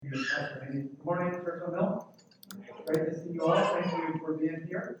you, Pastor Andy. Good morning, Churchill Mill. Great to see you all. Thank you for being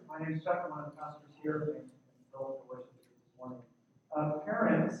here. My name is Chuck. I'm one of the pastors here and Bill to worship with you this morning.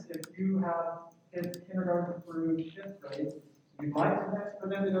 Parents, if you have kids kindergarten through 5th grade, you'd like for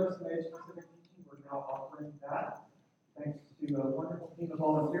them to go to some age-specific teaching, we're now offering that. Thanks to a wonderful team of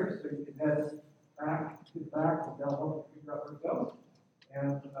volunteers, so you can head back to the back and they'll help you figure out where to go.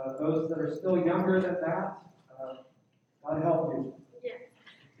 And those that are still younger than that, God help you. Yeah.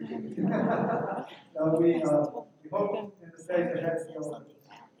 We hope in the days ahead to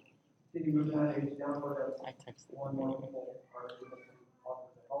continue moving that age downward as more and more people are able to offer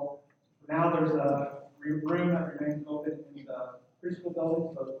the help. For now, there's a room that remains open in the preschool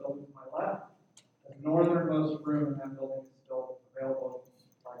building, so the building to my left. The northernmost room in that building is still available if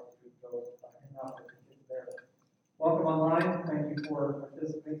you'd like to go hang out with the kids there. Welcome online. Thank you for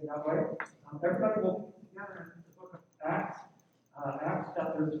participating that way. Everybody will be together in the book of Acts. Acts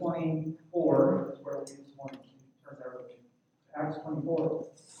chapter 24 is where we'll be this morning. Turn there with me. Acts 24.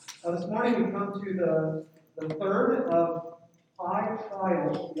 This morning we come to the third of 5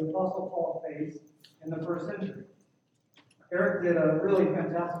 trials the Apostle Paul faced in the first century. Eric did a really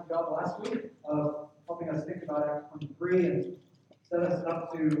fantastic job last week of helping us think about Acts 23 and set us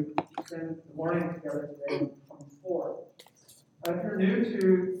up to spend the morning together today in 24. If you're new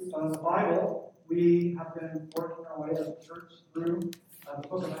to the Bible, we have been working our way as a church through the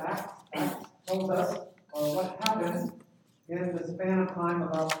book of Acts. Acts tells us what happened in the span of time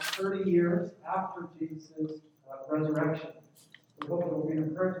about 30 years after Jesus' resurrection. We hope it will be an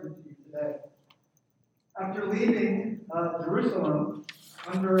encouragement to you today. After leaving Jerusalem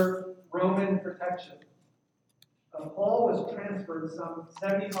under Roman protection, Paul was transferred some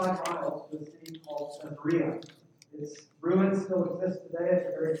 75 miles to a city called Caesarea. Its ruins still exist today. It's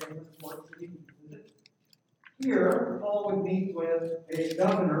a very famous port city you can visit. Here, Paul would meet with a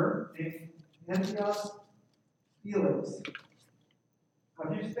governor named Antiochus Felix.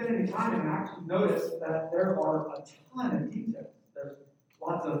 Now, if you spend any time in Acts, you notice that there are a ton of details. There's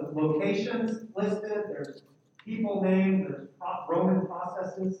lots of locations listed, there's people named, there's Roman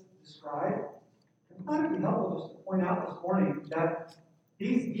processes described. It might be helpful just to point out this morning that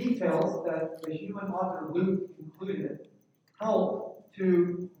these details that the human author Luke included help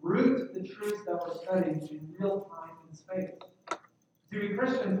to root the truths that we're studying in real time and space. See, we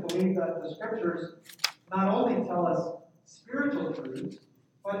Christians believe that the scriptures not only tell us spiritual truths,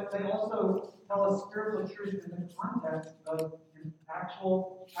 but they also tell us spiritual truths in the context of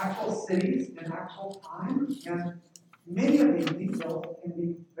actual cities and actual time. And many of these details can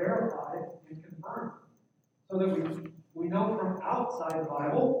be verified and confirmed so that we know from outside the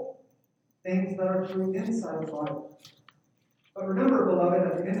Bible things that are true inside the Bible. But remember, beloved,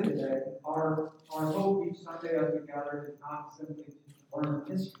 at the end of the day, our hope each Sunday as we gather is not simply to learn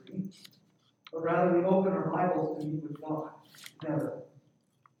history, but rather we open our Bibles to meet with God together.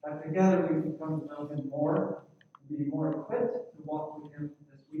 That together we can come to know Him more, and be more equipped to walk with Him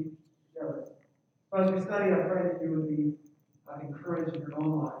this week together. So as we study, I pray that you would be encouraged in your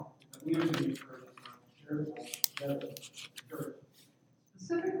own life, that we would be encouraged in our together.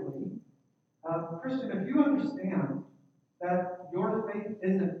 Specifically, Christian, if you understand that your faith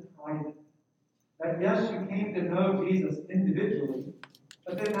isn't private, that yes, you came to know Jesus individually,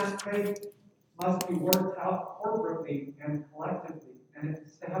 but then that faith must be worked out corporately and collectively, and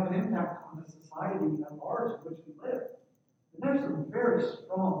it's to have an impact on the society at large in which we live. And there's some very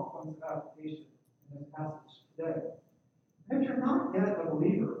strong points of application in this passage today. And if you're not yet a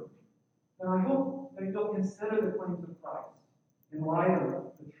believer, then I hope that you'll consider the claims of Christ in light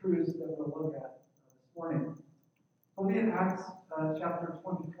of the truths that we'll look at this morning. We'll be in Acts chapter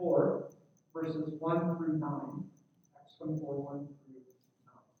 24, verses 1 through 9. Acts 24, 1 through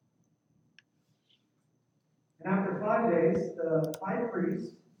 9. And after 5 days, the high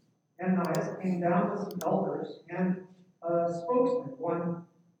priest, Ananias, came down with some elders and a spokesman, one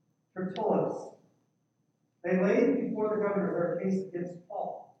Tertullus. They laid before the governor their case against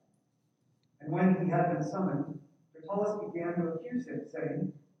Paul. And when he had been summoned, Tertullus began to accuse him,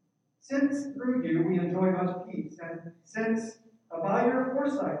 saying, "Since through you we enjoy much peace, and since by your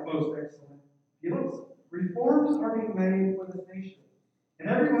foresight, most excellent Felix, reforms are being made for this nation, in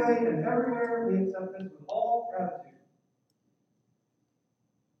every way and everywhere we accept this with all gratitude.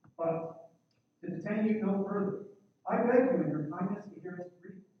 But to detain you no further, I beg you in your kindness to hear his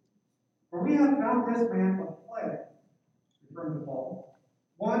brief. For we have found this man a plague," referring to Paul,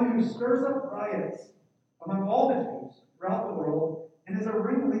 "one who stirs up riots among all the Jews throughout the world, and is a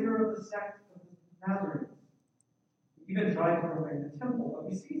ringleader of the sect of the Nazarenes. He even tried to profane the temple, but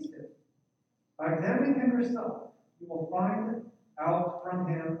we seized him. By examining him yourself, you will find out from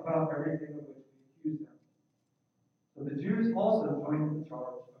him about everything of which we accuse him. So the Jews also joined in the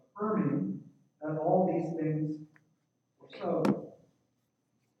charge, affirming that all these things were so.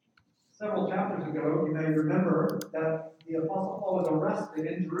 Several chapters ago, you may remember that the Apostle Paul was arrested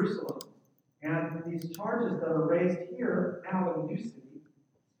in Jerusalem. And these charges that are raised here, now in the new city,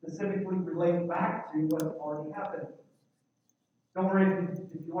 specifically relate back to what already happened. Don't worry,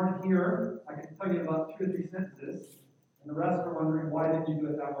 if you weren't here, I can tell you about 2 or 3 sentences, and the rest are wondering, why didn't you do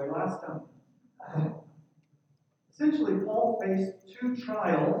it that way last time? Essentially, Paul faced 2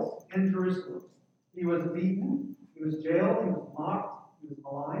 trials in Jerusalem. He was beaten, he was jailed, he was mocked, he was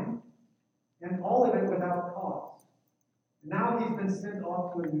maligned, and all of it without cause. And now he's been sent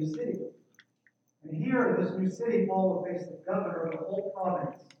off to a new city. And here in this new city, Paul will face the governor of the whole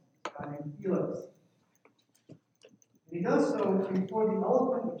province, a guy named Felix. And he does so before the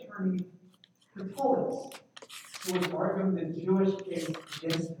eloquent attorney Tertullus, who was arguing the Jewish case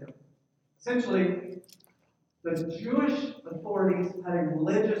against him. Essentially, the Jewish authorities had a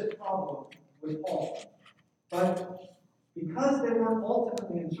religious problem with Paul. But because they weren't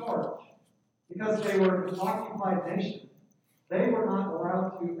ultimately in charge, because they were an occupied nation, they were not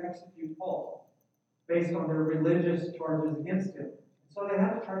allowed to execute Paul based on their religious charges against him. So they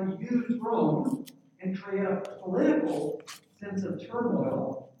had to try to use Rome and create a political sense of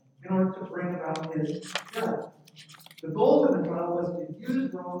turmoil in order to bring about his death. The goal of the trial was to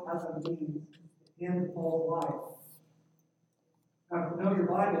use Rome as a means to end Paul's life. Now, if you know your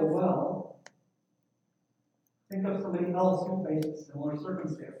Bible well, think of somebody else who faced a similar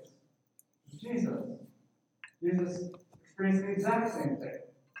circumstance. Jesus. Jesus experienced the exact same thing.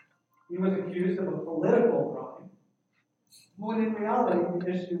 He was accused of a political crime, when in reality the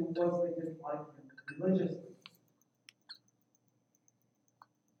issue was they didn't like him religiously.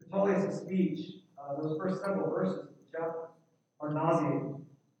 Tertullius' speech, those first several verses of the chapter, are nauseating.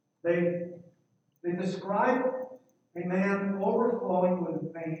 They describe a man overflowing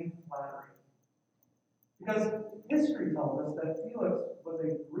with vain flattery. Because history tells us that Felix was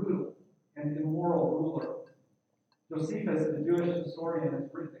a brutal and immoral ruler. Josephus, the Jewish historian, has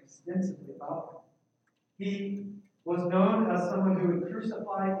written extensively about him. He was known as someone who would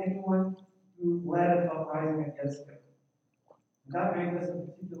crucify anyone who led an uprising against him. And that made this a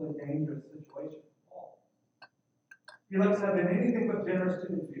particularly dangerous situation for Paul. Felix had been anything but generous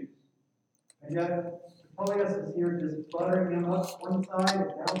to the Jews. And yet, Tertullius is here just buttering him up one side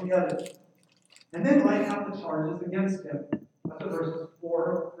and down the other. And then writing out the charges against him. That's what verses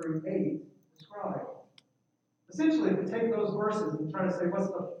 4 through 8 describe. Essentially, if we take those verses and try to say what's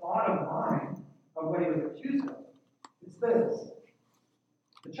the bottom line of what he was accused of, it's this.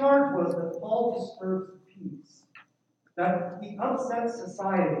 The charge was that Paul disturbs peace, that he upsets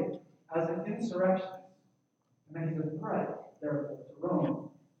society as an insurrectionist, and that he's a threat, therefore, to Rome.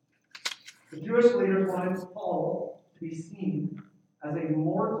 The Jewish leaders wanted Paul to be seen as a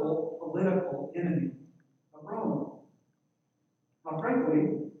mortal political enemy of Rome. Now,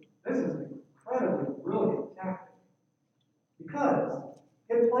 frankly, this is an incredibly brilliant tactic because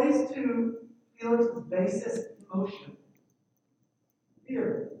it plays to Felix's basest emotion,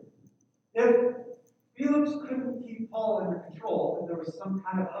 fear. If Felix couldn't keep Paul under control, and there was some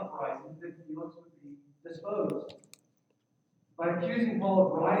kind of uprising, then Felix would be disposed. By accusing Paul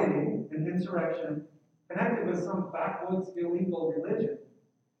of rioting and insurrection connected with some backwoods illegal religion,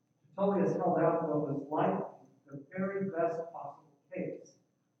 Tertullius held out what was likely the very best possible case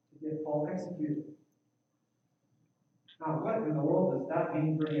to get Paul executed. Now, what in the world does that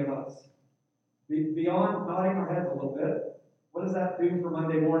mean for any of us? Beyond nodding our heads a little bit, what does that do for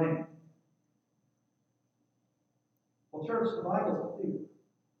Monday morning? Well, church, the Bible's clear.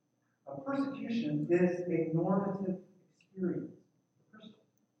 Persecution is a normative experience for Christians.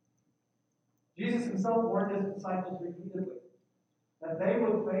 Jesus himself warned his disciples repeatedly that they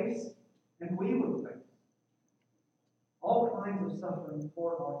would face, and we would face, all kinds of suffering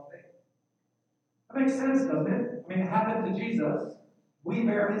for our faith. That makes sense, doesn't it? I mean, it happened to Jesus. We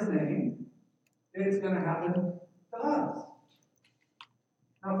bear his name. It's going to happen to us.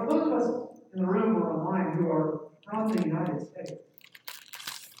 Now, for those of us in the room or online who are from the United States,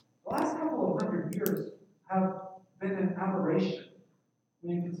 the last couple of 100 years have been an aberration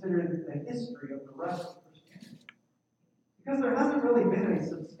when you consider the history of the rest of Christianity. Because there hasn't really been a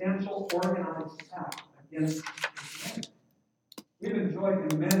substantial organized attack against Christianity. We've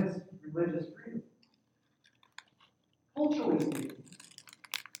enjoyed immense religious freedom. Culturally speaking,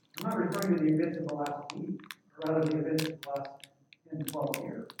 I'm not referring to the events of the last week, or rather the events of the last 10, 12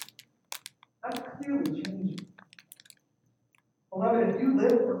 years. That's clearly changing. Beloved, if you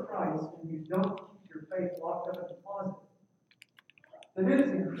live for Christ and you don't keep your faith locked up in the closet, then it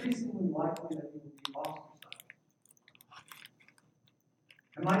is increasingly likely that you will be ostracized.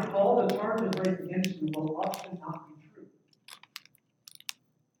 And like Paul, the charges raised against you will often not be true.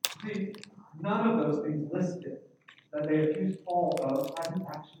 See, none of those things listed that they accused Paul of had he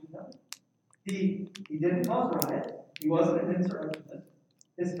actually done. He didn't cause riots. He wasn't an insurrectionist.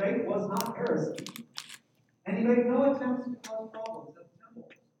 His faith was not heresy. And he made no attempts to cause problems at the temple.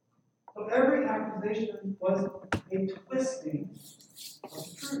 So every accusation was a twisting of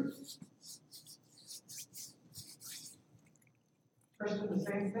the truth. Christian, the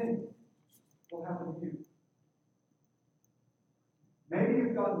same thing will happen to you. Maybe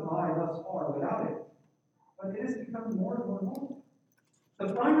you've gotten by thus far without it, but it is becoming more and more normal.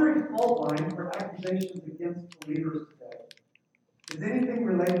 The primary fault line for accusations against believers today is anything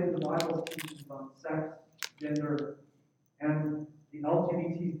related to the Bible's teachings on sex, gender, and the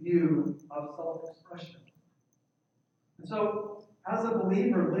LGBT view of self-expression. And so, as a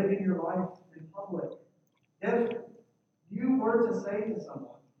believer living your life in public, if you were to say to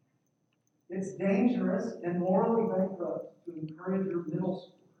someone, it's dangerous and morally bankrupt to encourage your middle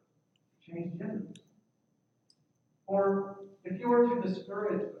schooler to change genders, or if you were to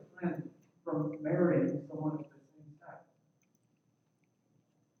discourage a friend from marrying someone of the same sex,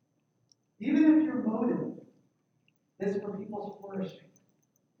 even if your motive is for people's flourishing,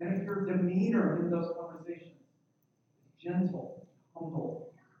 and if your demeanor in those conversations is gentle,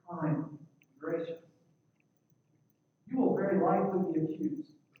 humble, kind, gracious, you will very likely be accused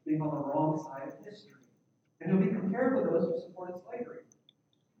of being on the wrong side of history, and you'll be compared with those who supported slavery.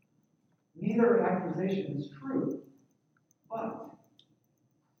 Neither accusation is true, but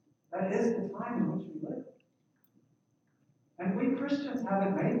that is the time in which we live. And we Christians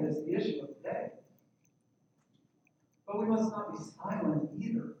haven't made this the issue of the day. But we must not be silent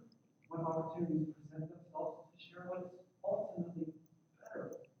either when opportunities present themselves to share what is ultimately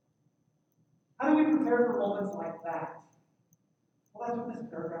better. How do we prepare for moments like that? Well, that's what this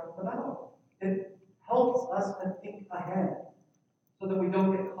paragraph is about. It helps us to think ahead so that we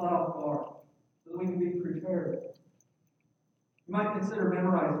don't get caught off guard, so that we can be prepared. You might consider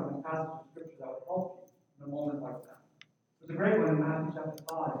memorizing a passage of Scripture that would help you in a moment like that. There's a great one in Matthew chapter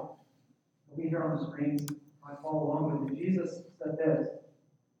 5. It'll be here on the screens. I follow along with you. Jesus said this: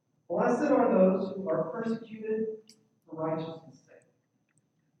 "Blessed are those who are persecuted for righteousness' sake,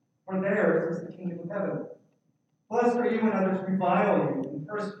 for theirs is the kingdom of heaven. Blessed are you when others revile you and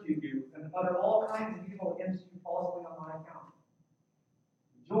persecute you and utter all kinds of evil against you falsely on my account.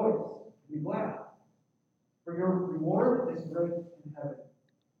 Rejoice and be glad, for your reward is great in heaven.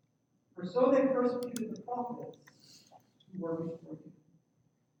 For so they persecuted the prophets who were before you."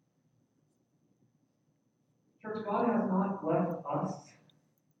 Church, God has not left us.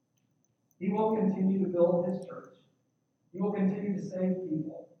 He will continue to build His church. He will continue to save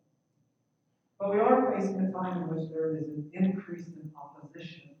people. But we are facing a time in which there is an increase in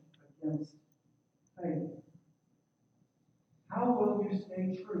opposition against faith. How will you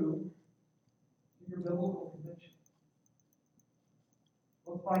stay true to your biblical convictions?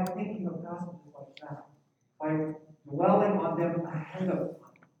 Well, it's by thinking of passages like that, by dwelling on them ahead of time,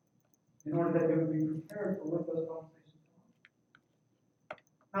 in order that you would be prepared for what those conversations are.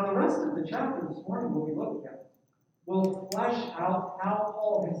 Now, the rest of the chapter this morning we'll be looking at will flesh out how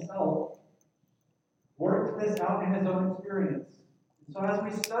Paul himself worked this out in his own experience. And so as we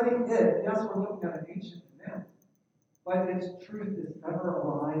study it, yes, we're looking at an ancient event, but its truth is ever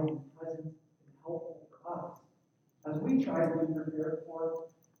alive and present and helpful for us as we try to be prepared for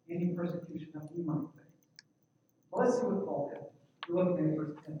any persecution that we might face. Well, let's see what Paul did. We're looking at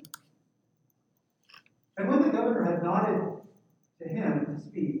verse 10. "And when the governor had nodded to him to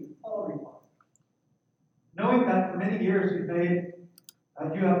speak, Paul replied, 'Knowing that for many years you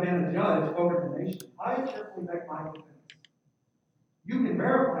have been a judge over the nation, I cheerfully make my defense. You can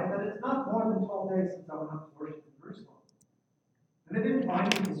verify that it's not more than 12 days since I went up to worship in Jerusalem. And they didn't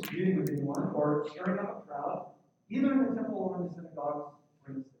find me disputing with anyone or stirring up a crowd, either in the temple or in the synagogues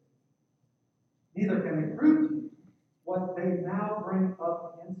or in the city. Neither can they prove to you what they now bring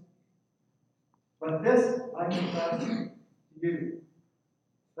up against me. But this I confess to you,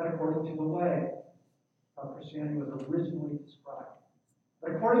 that according to the way how Christianity was originally described,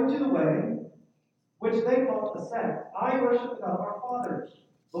 that according to the way which they call the sect, I worship God our fathers,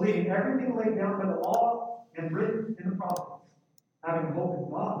 believing everything laid down by the law and written in the prophets, having hope in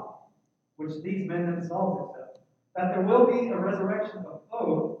God, which these men themselves accept, that there will be a resurrection of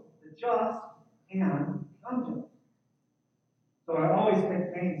both the just and the unjust. So I always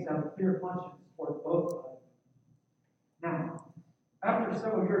take pains to have a clear conscience toward both of them. Now, after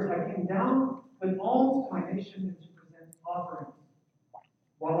several years, I came down with alms to my nation and to present offerings.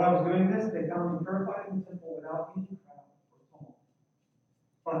 While I was doing this, they found me purified in the temple without any crowd or tumult.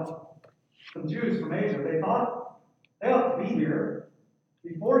 But some Jews from Asia, they thought they ought to be here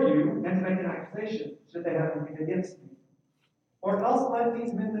before you and to make an accusation, should they have anything against me. Or else let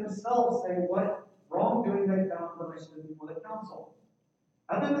these men themselves say what wrongdoing they found when I stood before the council.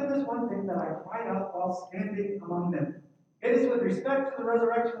 Other than this one thing that I cried out while standing among them, it is with respect to the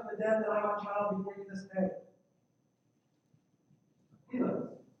resurrection of the dead that I am on trial before you this day. Felix,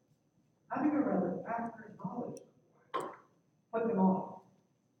 having a rather accurate knowledge, put them off,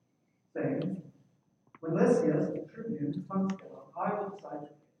 saying, when Lysias, the tribune, comes to us, I will decide the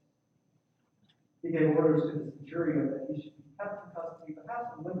case. He gave orders to the centurion that he should be kept in custody but have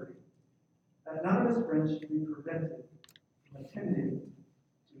some liberty, that none of his friends should be prevented from attending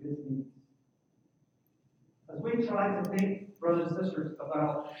to his needs. As we try to think, brothers and sisters,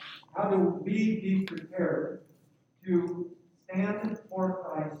 about how do we be prepared to stand for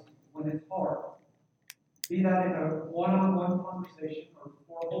Christ when it's hard, be that in a one-on-one conversation or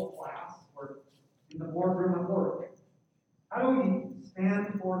before a whole class or in the boardroom at work, how do we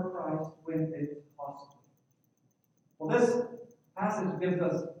stand for Christ when it's possible? Well, this passage gives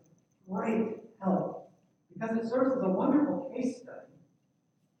us great help because it serves as a wonderful case study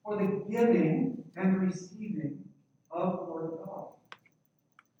for the giving and receiving of the Word of God.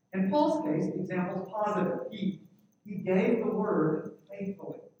 In Paul's case, the example is positive. He gave the Word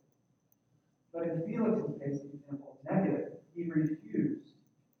faithfully. But in Felix's case, the example is negative. He refused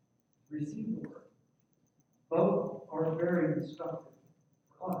to receive the Word. Both are very instructive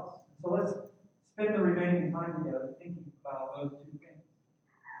for us. So let's spend the remaining time together thinking about those two things.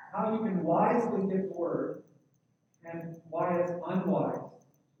 How you can wisely give the Word and why it's unwise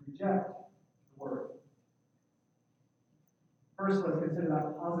to reject the Word. First, let's consider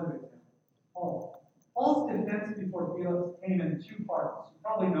that positive example. Paul's defense before Felix came in two parts. You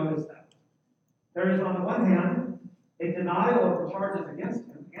probably noticed that. There is, on the one hand, a denial of the charges against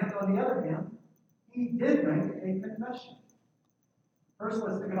him, and on the other hand, he did make a confession. First,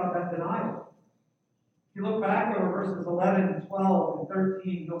 let's think about that denial. If you look back over verses 11, 12, and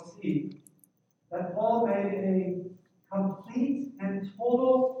 13, you'll see that Paul made a complete and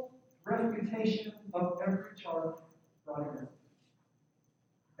total refutation of every charge brought against him.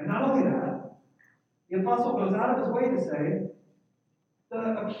 And not only that, the apostle goes out of his way to say,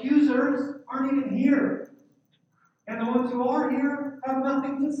 the accusers aren't even here. And the ones who are here have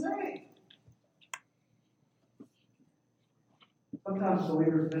nothing to say. Sometimes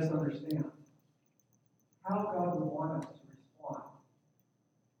believers misunderstand how God would want us to respond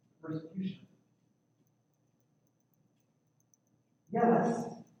to persecution. Yes,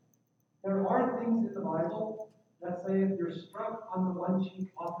 there are things in the Bible that say if you're struck on the one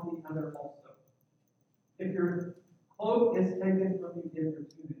cheek, offer the other also. If your cloak is taken from you, give your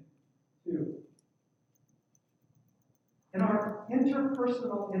tunic too. In our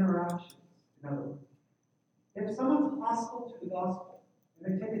interpersonal interactions, in other words, if someone's hostile to the gospel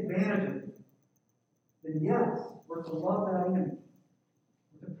and they take advantage of you, then yes, we're to love that enemy.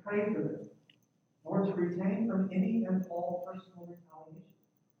 We're to pray for them. Or to retain from any and all personal retaliation.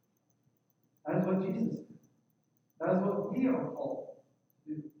 That is what Jesus did. That is what we are called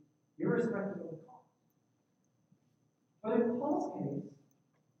to do, irrespective of the cost. But in Paul's case,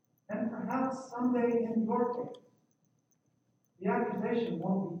 and perhaps someday in your case, the accusation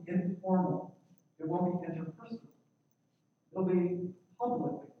won't be informal. It won't be interpersonal. It'll be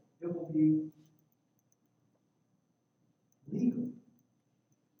public. It will be legal.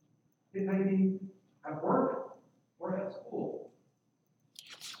 It may be at work or at school.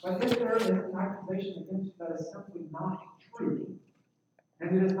 But if there is an accusation against you that is simply not true,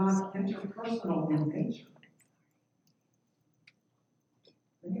 and it is not interpersonal in nature,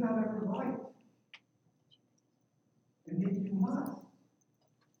 then you have every right. Indeed, you must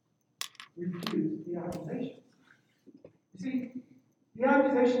refuse the accusation. You see, the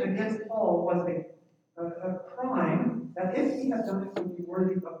accusation against Paul was a crime that, if he had done it, would be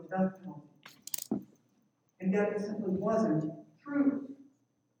worthy of the death penalty. And yet it simply wasn't true.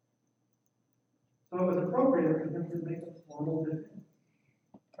 So it was appropriate for him to make a formal defense.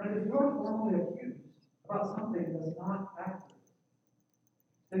 But if you're formally accused about something that's not accurate,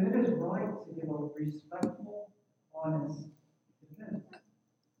 then it is right to give a respectful, honest defense.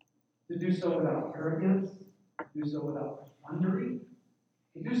 To do so without arrogance, to do so without wondering,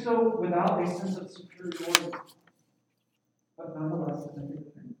 to do so without a sense of superiority, but nonetheless to make a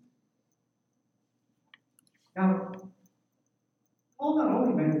defense. Now, Paul not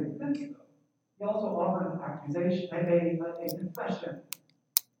only made a defense, though, he also offered an accusation, a confession.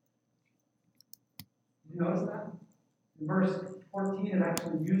 Did you notice that? In verse 14, it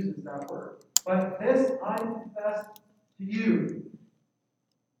actually uses that word. But this I confess to you.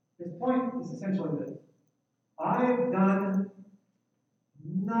 His point is essentially this. I've done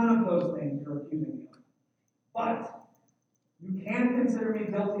none of those things you're accusing me of. But you can consider me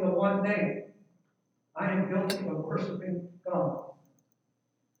guilty of one thing. I am guilty of worshiping God.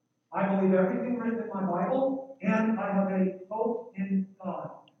 I believe everything written in my Bible, and I have a hope in God.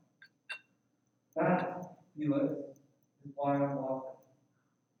 That, Felix, is why I'm locked.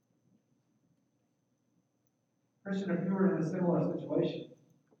 Christian, if you were in a similar situation,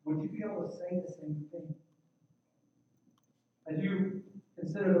 would you be able to say the same thing? As you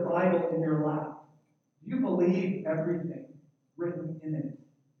consider the Bible in your lap, do you believe everything written in it?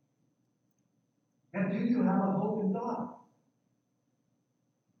 And do you have a hope in God?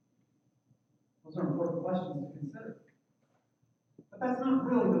 Those are important questions to consider. But that's not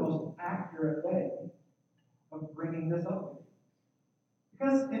really the most accurate way of bringing this up.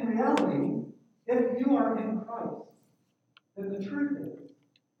 Because in reality, if you are in Christ, then the truth is,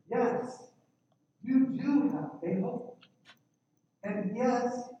 yes, you do have a hope. And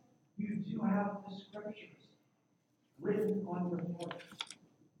yes, you do have the Scriptures written on your heart.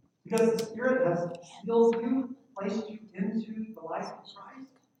 Because the Spirit has sealed you, placed you into the life of Christ.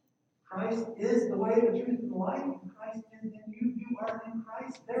 Christ is the way, the truth, and the life, and Christ is in you. You are in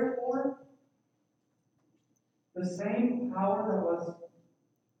Christ. Therefore, the same power that was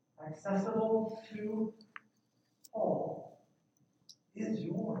accessible to Paul is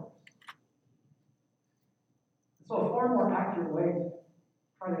yours. So a far more accurate way to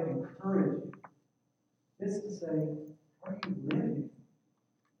try to encourage you is to say, are you living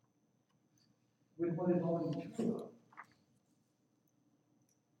with what is already true?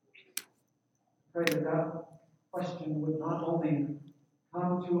 Pray that that question would not only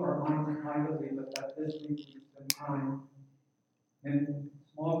come to our minds privately, but that this week we spend time in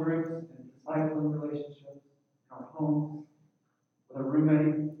small groups and discipling relationships, in our homes, with a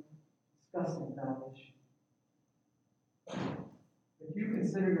roommate, discussing that issue. If you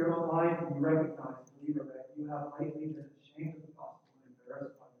consider your own life and you recognize, believer, that you have lately been ashamed of the gospel and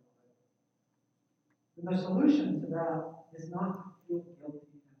embarrassed by your life, then the solution to that is not to feel guilty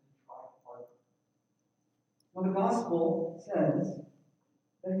and to try harder. Well, the gospel says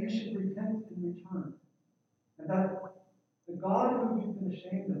that you should repent and return, and that the God whom you've been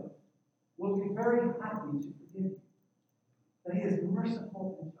ashamed of will be very happy to forgive you, that He is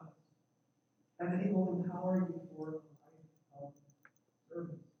merciful and just, and that He will empower you for a life of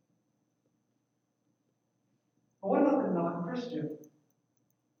service. But what about the non-Christian?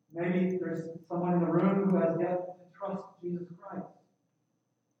 Maybe there's someone in the room who has yet to trust Jesus Christ.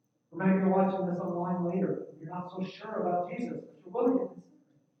 Or maybe you're watching this online later, and you're not so sure about Jesus, but you're willing to consider it.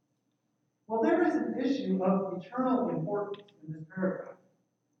 Well, there is an issue of eternal importance in this paragraph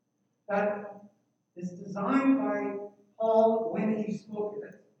that is designed by Paul when he spoke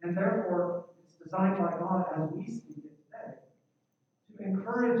it, and therefore it's designed by God as we speak it today, to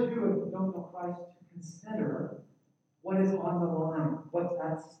encourage you, if you don't know Christ, to consider what is on the line, what's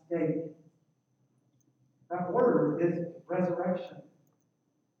at stake. That word is resurrection.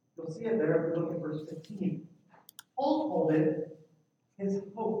 You'll see it there if you look at verse 15. Paul called it his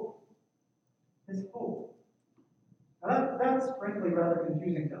hope. His hope. Now that's frankly rather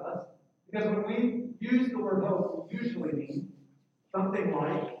confusing to us, because when we use the word hope, we usually mean something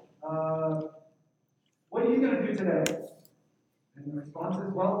like, what are you going to do today? And the response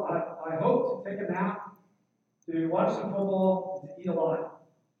is, well, I hope to take a nap, to watch some football, and to eat a lot.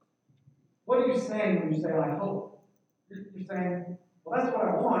 What are you saying when you say, I hope? You're saying, well, that's what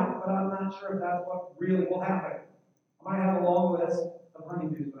I want, but I'm not sure if that's what really will happen. I might have a long list of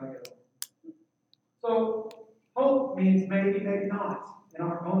honeydews when I get home. So, hope means maybe, maybe not in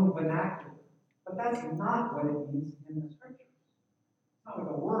our own vernacular. But that's not what it means in the Scriptures. It's not what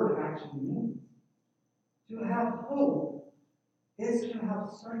the word actually means. To have hope is to have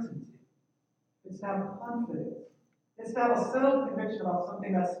certainty. It's to have confidence. It's to have a settled conviction about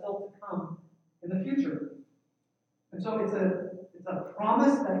something that's still to come in the future. And so it's a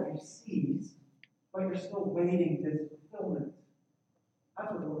promise that you seize, but you're still waiting its fulfillment.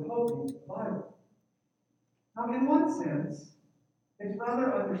 That's what the word hope means in the Bible. Now, in one sense, it's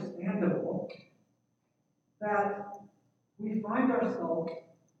rather understandable that we find ourselves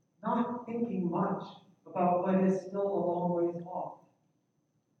not thinking much about what is still a long ways off.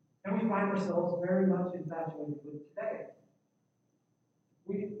 And we find ourselves very much infatuated with today.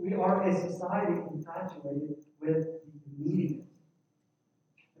 We are a society infatuated with the immediate.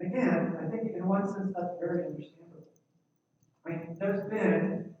 And again, I think in one sense that's very understandable. I mean, there's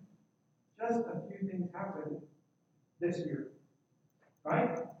been just a few things happen this year.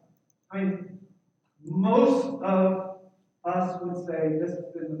 Right? I mean, most of us would say this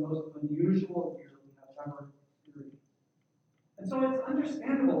has been the most unusual year we have ever experienced. And so it's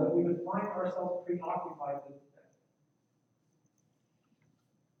understandable that we would find ourselves preoccupied with today.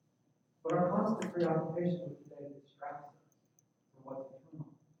 But our constant preoccupation with today distracts us from what's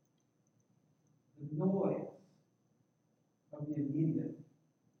eternal. The noise of the immediate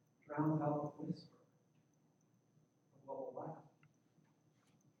drowns out the whisper of what will last.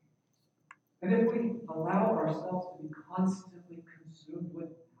 And if we allow ourselves to be constantly consumed with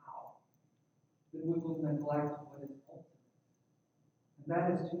now, then we will neglect what is ultimate. And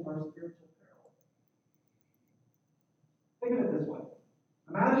that is to our spiritual peril. Think of it this way.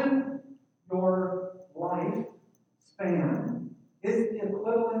 Imagine your life span is the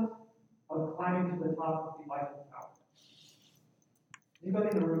equivalent of climbing to the top of the Eiffel Tower. Anybody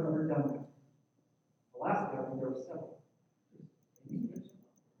in the room ever done that? The last day I think there were several.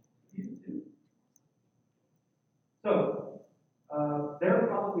 So, they're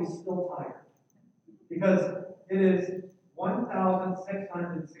probably still tired because it is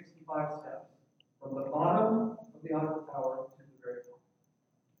 1,665 steps from the bottom of the Eiffel Tower to the very top,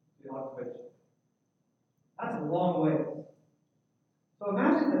 the observation. That's a long way. So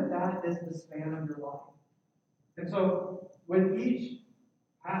imagine that that is the span of your life. And so with each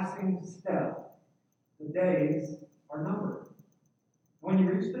passing step, the days are numbered. When you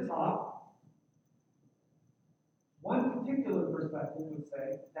reach the top, one particular perspective would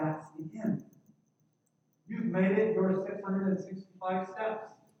say that's the end. You've made it your 665 steps,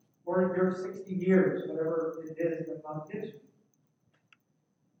 or your 60 years, whatever it is that God gives you.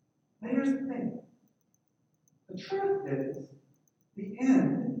 Now here's the thing. The truth is, the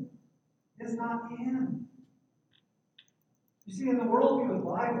end is not the end. You see, in the worldview of the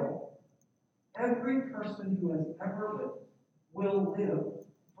Bible, every person who has ever lived will live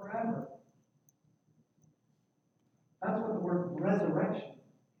forever. That's what the word resurrection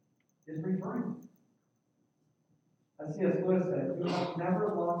is referring to. As C.S. Lewis said, you have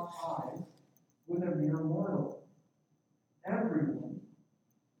never locked eyes with a mere mortal. Everyone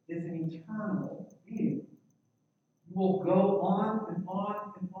is an eternal being. You will go on and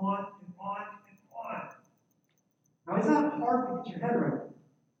on and on and on and on. Now, is that hard to get your head around?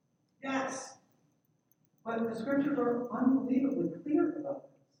 Yes. But the scriptures are unbelievably clear about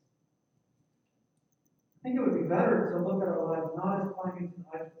this. I think it would be better to look at our lives not as climbing to the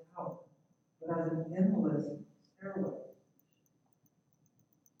Eiffel Tower, but as an endless stairway.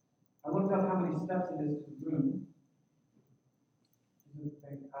 I looked up how many steps it is to the moon. This is the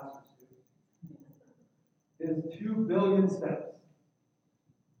thing pastors do. It is 2 billion steps.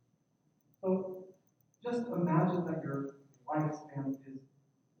 So just imagine that your lifespan is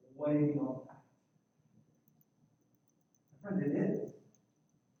way beyond that. My friend, it is.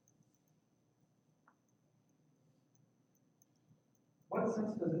 What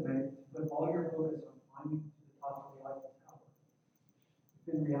sense does it make to put all your focus on climbing to the top of the Eiffel Tower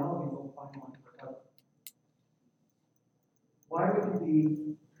if in reality you'll climb on forever? Why would you be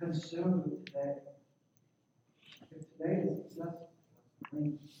consumed with today if today is just a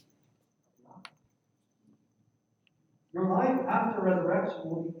blink of an eye? Your life after resurrection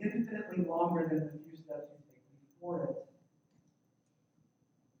will be infinitely longer than the few steps you take before it.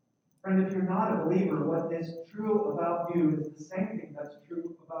 Friend, if you're not a believer, what is true about you is the same thing that's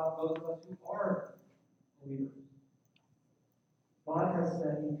true about those of us who are believers. God has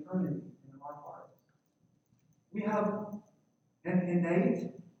set eternity in our hearts. We have an innate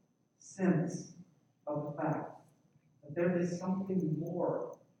sense of the fact that there is something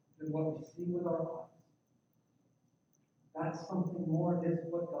more than what we see with our eyes. That something more is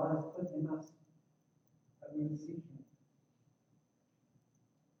what God has put in us, that we would seek Him.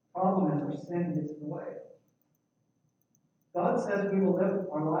 Problem is, our sin gets in the way. God says we will live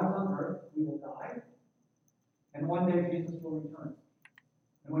our lives on earth, we will die, and one day Jesus will return.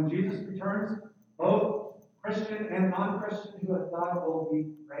 And when Jesus returns, both Christian and non-Christian who have died will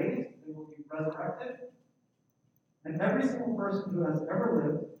be raised, they will be resurrected, and every single person who has ever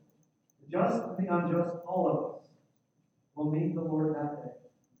lived, the just and the unjust, all of us, will meet the Lord that day.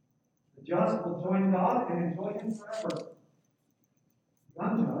 The just will join God and enjoy Him forever. The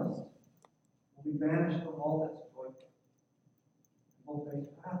unjust will be banished from all that's joyful and will face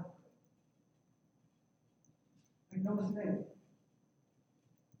wrath. Make no mistake.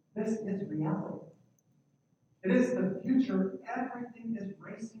 This is reality. It is the future everything is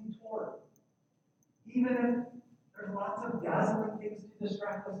racing toward. Even if there's lots of dazzling things to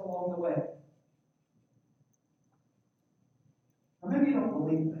distract us along the way. Now, maybe you don't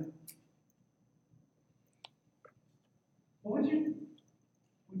believe that. But would you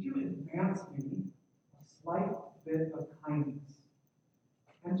advance me a slight bit of kindness.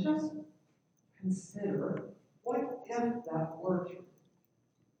 And just consider, what if that were true?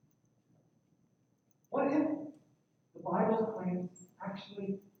 What if the Bible's claims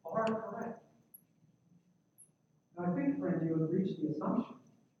actually are correct? Now, I think, friend, you would reach the assumption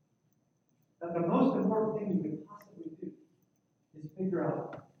that the most important thing you could possibly do is figure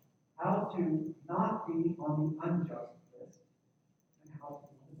out how to not be on the unjust list and how to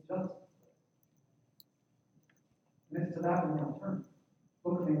be on the just list. And it's to that we now turn.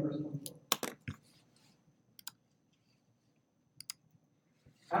 Book of Amos, verse 24.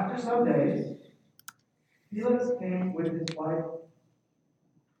 After some days, Felix came with his wife,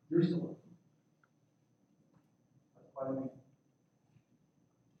 Drusilla. That's quite a name.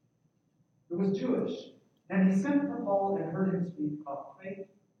 Who was Jewish, and he sent for Paul and heard him speak about faith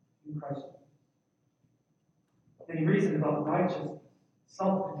in Christ. And he reasoned about righteousness,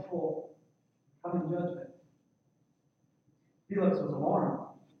 self-control, coming judgment. Felix was alarmed.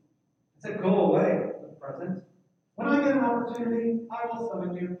 He said, "Go away for the present. When I get an opportunity, I will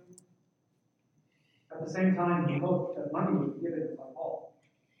summon you." At the same time, he hoped that money would be given by Paul.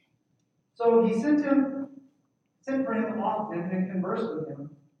 So he sent for him often and conversed with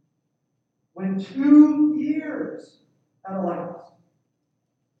him. When 2 years had elapsed,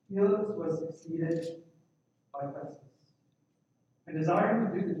 Felix was succeeded by Festus. And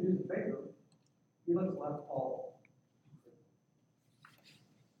desiring to do the Jews a favor, Felix left Paul.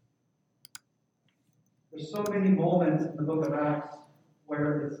 There's so many moments in the book of Acts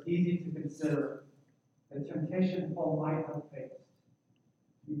where it's easy to consider the temptation Paul might have faced.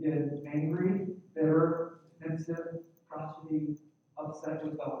 He get angry, bitter, defensive, crotchety, upset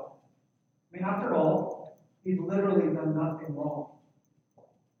with God. I mean, after all, he's literally done nothing wrong.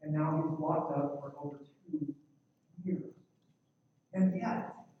 And now he's locked up for over 2 years. And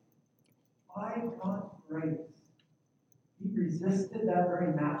yet, by God's grace, he resisted that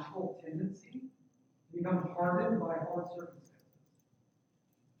very natural tendency to become hardened by hard circumstances.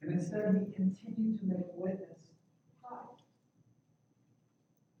 And instead, he continued to make witness to Christ.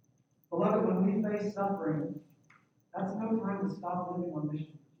 Beloved, when we face suffering, that's no time to stop living on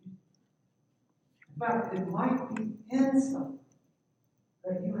mission for Jesus. In fact, it might be in suffering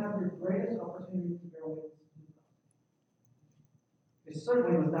that you have your greatest opportunity to bear witness to Christ. It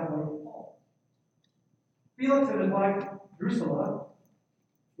certainly was that way for Paul. Felix and his wife, Drusilla,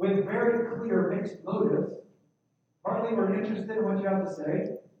 with very clear mixed motives, partly we're interested in what you have to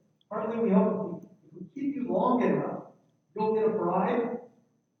say, partly we hope if we keep you long enough, you'll get a bribe,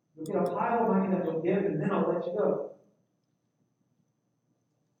 you'll get a pile of money that you'll give, and then I'll let you go.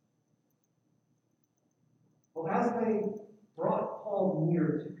 Well, as they brought Paul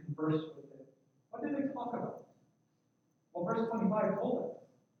near to converse with him, what did they talk about? Well, verse 25 told us.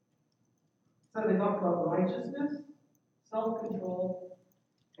 So they talked about righteousness, self-control,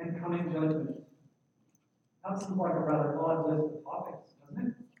 and coming judgment. That seems like a rather odd list of topics, doesn't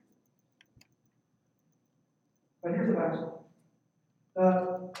it? But here's the backstory.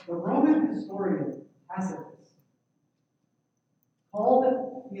 The Roman historian Tacitus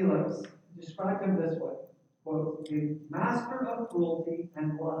called Felix, described him this way, quote, "a master of cruelty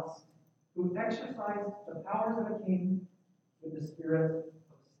and lust, who exercised the powers of a king with the spirit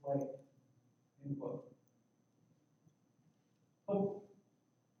of a slave." End quote. So,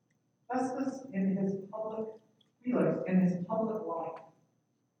 Festus Felix in his public life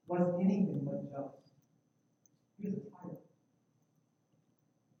was anything but just. He was a tyrant.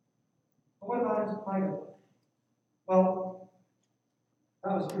 But what about his private life? Well,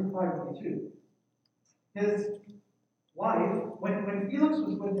 that was true privately too. His wife, when Felix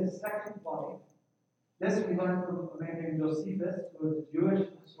was with his second wife, this we learned from a man named Josephus, who was a Jewish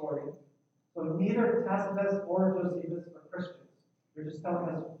historian. So neither Tacitus or Josephus are Christians. They're just telling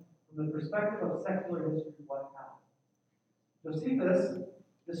us from the perspective of secular history what happened. Josephus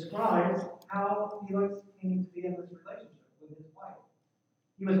describes how Felix came to be in this relationship with his wife.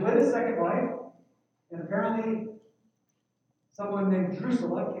 He was with his second wife, and apparently someone named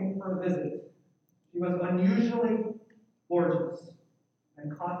Drusilla came for a visit. She was unusually gorgeous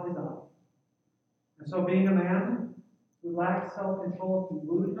and caught his eye. And so, being a man who lacked self-control, he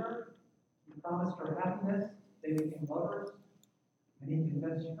wooed her, he promised her happiness, they became lovers, and he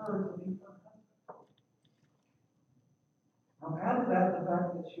convinced her to be her husband. Now, add to that the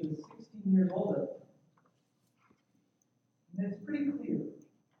fact that she was 16 years older. And it's pretty clear.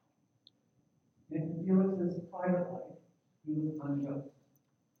 In Felix's private life, he was unjust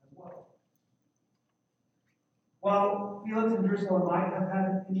as well. Well, Felix and Drusilla might have had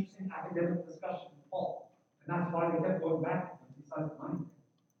an interesting academic discussion with Paul, and that's why they kept going back to him besides the money.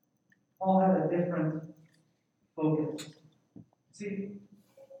 Paul had a different focus. See,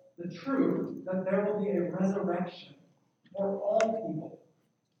 the truth that there will be a resurrection for all people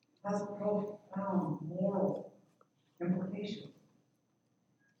has profound moral implications.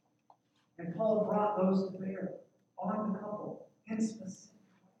 And Paul brought those to bear on the couple in specific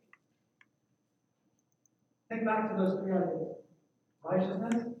ways. Think back to those three ideas: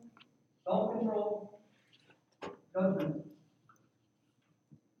 righteousness, self-control, judgment.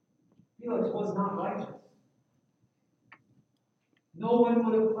 Felix was not righteous. No one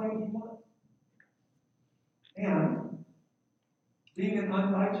would have claimed he was. And being an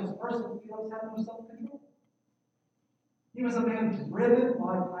unrighteous person, Felix had no self-control. He was a man driven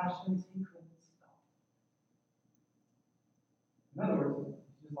by passions he couldn't stop. In other words,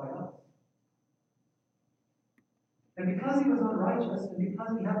 just like us. And because he was unrighteous, and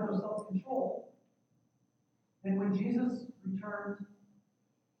because he had no self-control, then when Jesus returned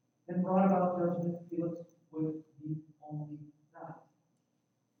and brought about judgment, Felix would be only that.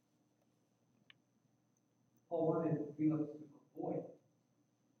 Paul wanted Felix to avoid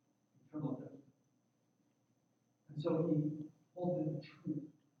eternal judgment. And so he told him the truth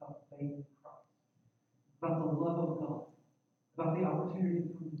about faith in Christ, about the love of God, about the opportunity to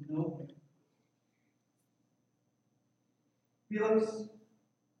come to know Him. Felix,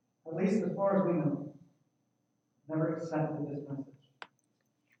 at least as far as we know, never accepted this message.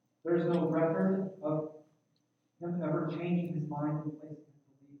 There's no record of him ever changing his mind and placing his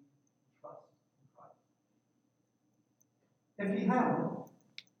belief and trust in Christ. If he had,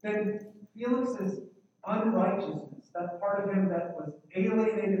 then Felix's unrighteousness, that part of him that was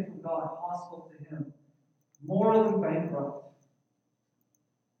alienated from God, hostile to him, morally bankrupt,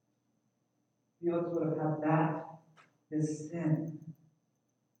 Felix would have had that, his sin,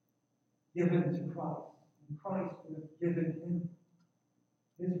 given to Christ. And Christ would have given him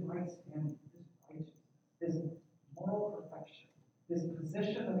his right standing, his righteousness, his moral perfection, his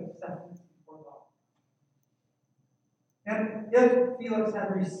position of acceptance before God. And if Felix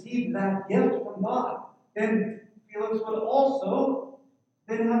had received that gift from God, then Felix would also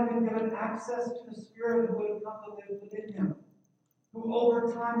then have been given access to the Spirit who would have come to live within him, who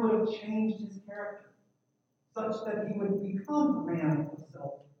over time would have changed his character, such that he would become a man of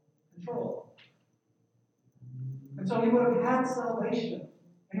self-control. And so he would have had salvation,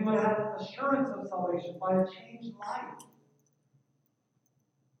 and he would have had assurance of salvation by a changed life.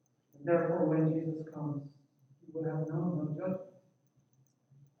 And therefore, when Jesus comes, he would have known no judgment,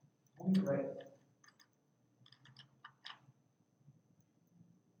 only grace.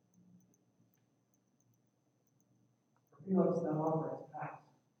 For Felix, that offer has passed.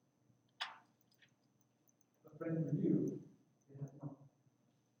 But friend, for you, it has not.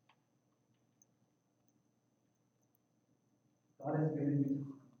 God has given you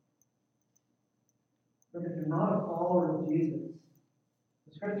time. But if you're not a follower of Jesus,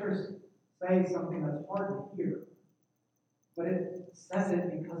 the scriptures say something that's hard to hear, but it says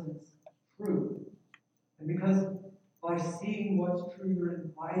it because it's true. And because by seeing what's true, you're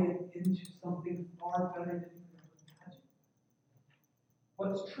invited into something far better than you could ever imagine.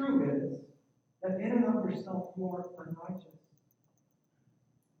 What's true is that in and of yourself you are unrighteous.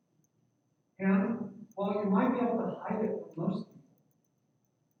 And while you might be able to hide it from most people,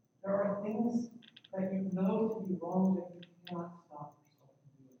 there are things that you know to be wrong that you cannot stop yourself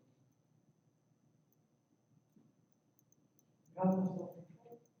from doing. You have no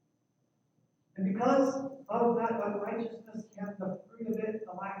self-control. And because of that unrighteousness and the fruit of it,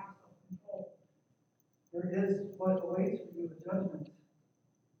 the lack of self-control, there is what awaits for you, a judgment.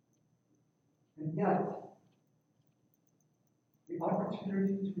 And yet, the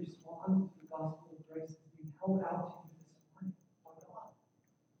opportunity to respond to the gospel of grace is being held out to you this morning by God.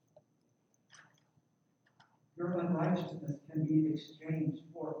 Your unrighteousness can be exchanged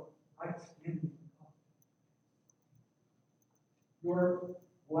for right standing with God. Your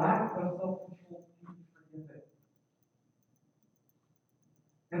lack of self-control can be forgiven.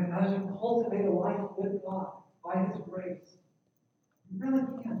 And as you cultivate a life with God by His grace, you really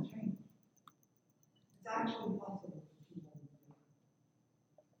can change. It's actually possible to choose what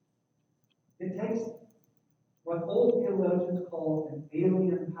you do. It takes what old theologians call an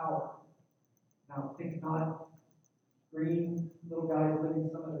alien power. Now, think not green little guys living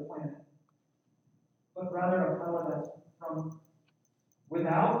some other planet, but rather a power that's from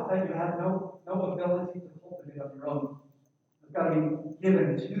without, that you have no ability to cultivate of your own. It's got to be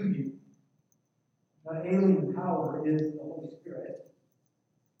given to you. That alien power is the Holy Spirit.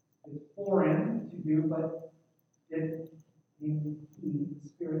 It's foreign to you, but it means He, the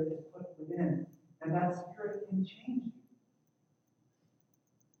Spirit, is put within. And that Spirit can change you.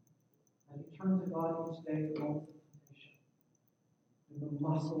 turn to God each day in moments of temptation, and the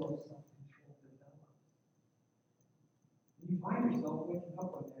muscle of self-control develops. And you find yourself waking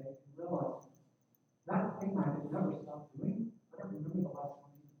up one day and realize that thing I had never stopped doing, I don't remember the last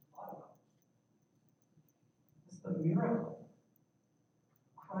time you thought about it. It's the miracle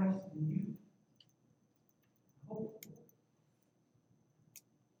of Christ in you. Hope.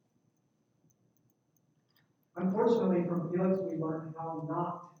 Unfortunately, from Felix, we learn how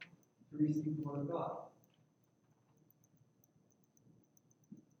not to receive the Word of God.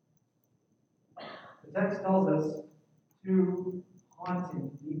 The text tells us two haunting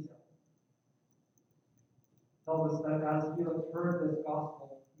details. It tells us that as Felix heard this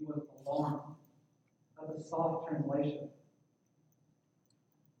gospel, he was alarmed. That's a soft translation.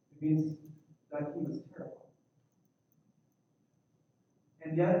 It means that he was terrified.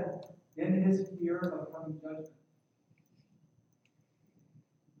 And yet, in his fear of coming judgment,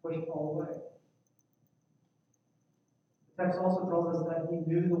 he pushed Paul away. The text also tells us that he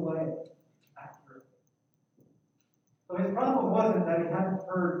knew the way accurately. So his problem wasn't that he hadn't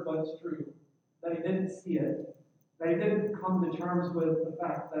heard what's true, that he didn't see it, that he didn't come to terms with the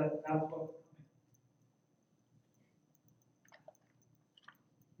fact that that's what's coming.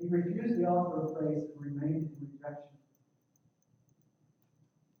 He refused the offer of grace and remained in rejection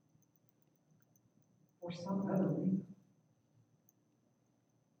for some other reason.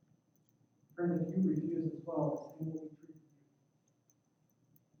 Friend, if you refuse as well, the same will be true for you.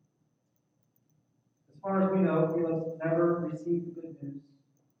 As far as we know, Felix never received the good news.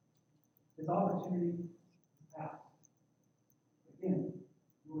 His opportunity passed. Again,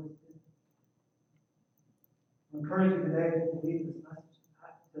 yours did. I encourage you today to believe this message,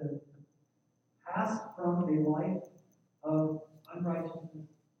 to pass from a life of unrighteousness,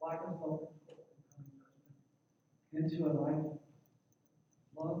 lack of self-control, and coming judgment, into a life of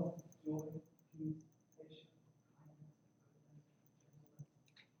love, joy, peace, patience, kindness, goodness,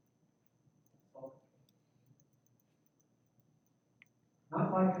 gentleness, self-control. Not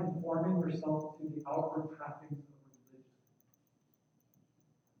by conforming yourself to the outward trappings of religion,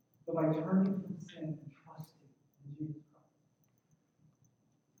 but by turning from sin and trusting in Jesus Christ.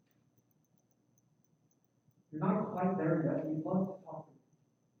 You're not quite there yet. We'd love to talk with you.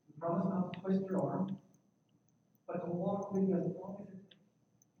 We promise not to twist your arm, but to walk with you as long as it takes,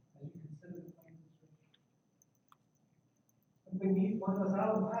 as you consider the plans of Scripture. Simply meet one of us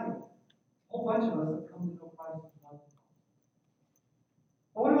out on the patio. A whole bunch of us have come to know Christ as well.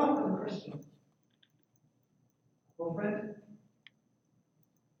 But what about for the Christian? Well, friend,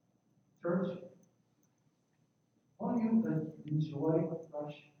 church, won't you enjoy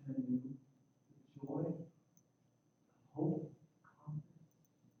afresh and anew the joy, the hope, confidence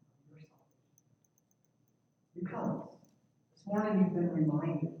of your salvation? Because this morning you've been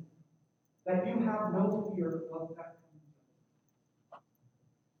reminded that you have no fear of that coming judgment.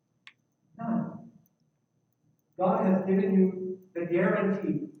 None. God has given you the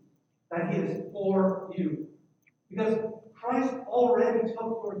guarantee that He is for you. Because Christ already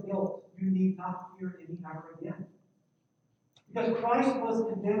took your guilt. You need not fear any ever again. Because Christ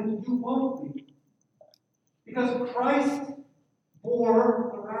was condemned, you won't be. Because Christ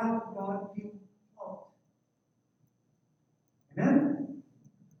bore the wrath of God, you won't. Amen?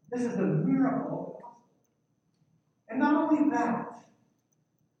 This is the miracle of the gospel. And not only that,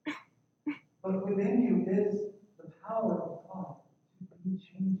 but within you is the power of God to be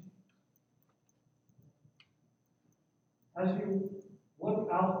changing. As you look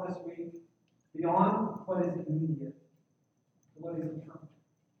out this week beyond what is immediate to what is eternal,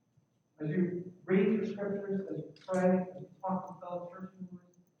 as you read your scriptures, as you pray, as you talk to fellow church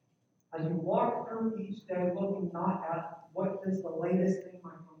members, as you walk through each day looking not at what is the latest thing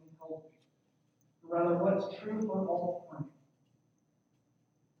my family told me, but rather what's true for all time,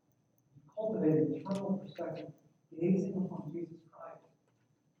 cultivate an eternal perspective, gazing upon Jesus Christ.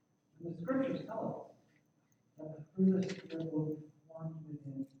 And the scriptures tell us that the fruit of the Spirit will be formed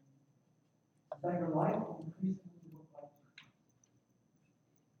within, that your life will increasingly look like Jesus.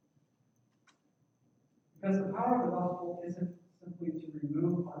 Because the power of the gospel isn't simply to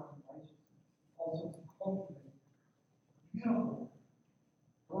remove our unrighteousness, also to cultivate a beautiful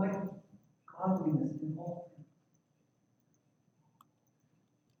life of godliness in all things.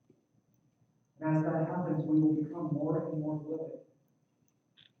 And as that happens, we will become more and more willing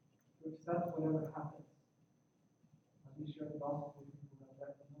to accept whatever happens as we share the gospel with people that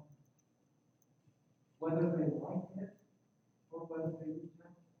let them know. Whether they like it or whether they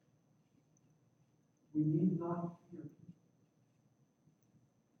reject it. We need not fear people.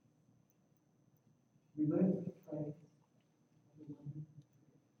 We live with faith.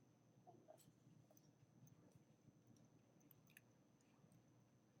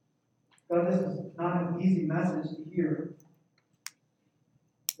 God, this is not an easy message to hear.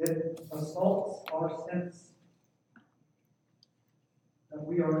 It assaults our sense that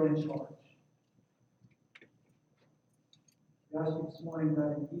we are in charge. We ask you this morning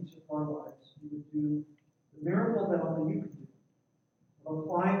that in each of our lives you would do the miracle that only you can do, of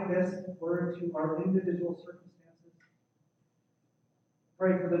applying this word to our individual circumstances.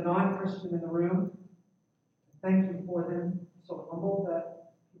 Pray for the non-Christian in the room. Thank you for them. So humble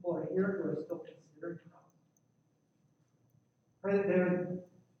that people are here who are still considering Christ. Pray that they would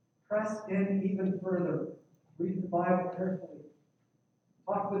press in even further. Read the Bible carefully.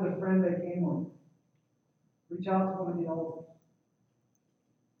 Talk with a friend they came with. Reach out to one of the elders.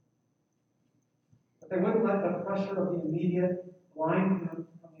 But they wouldn't let the pressure of the immediate blind them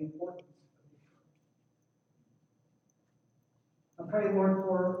from the importance of the church. I pray, Lord,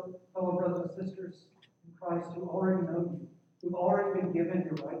 for fellow brothers and sisters in Christ who already know you, who've already been given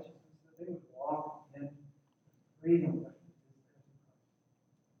your righteousness, that they would walk in freedom.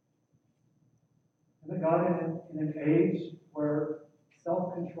 And that God, in an age where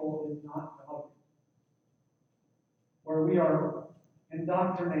self-control is not valued, where we are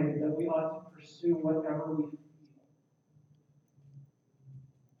indoctrinated that we ought to pursue whatever we feel,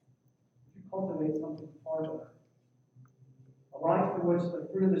 would you cultivate something far better? A life in which the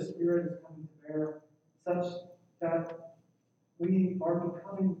fruit of the Spirit is coming to bear, such that we are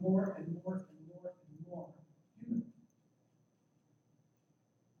becoming more and more and more and more human.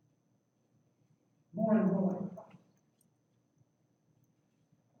 More and more like Christ.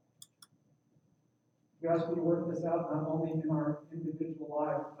 We ask you to work this out not only in our individual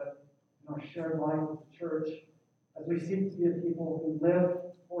lives, but in our shared life with the church, as we seek to be a people who live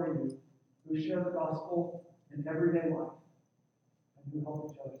for you, who share the gospel in everyday life, and who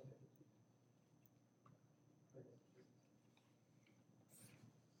help each other.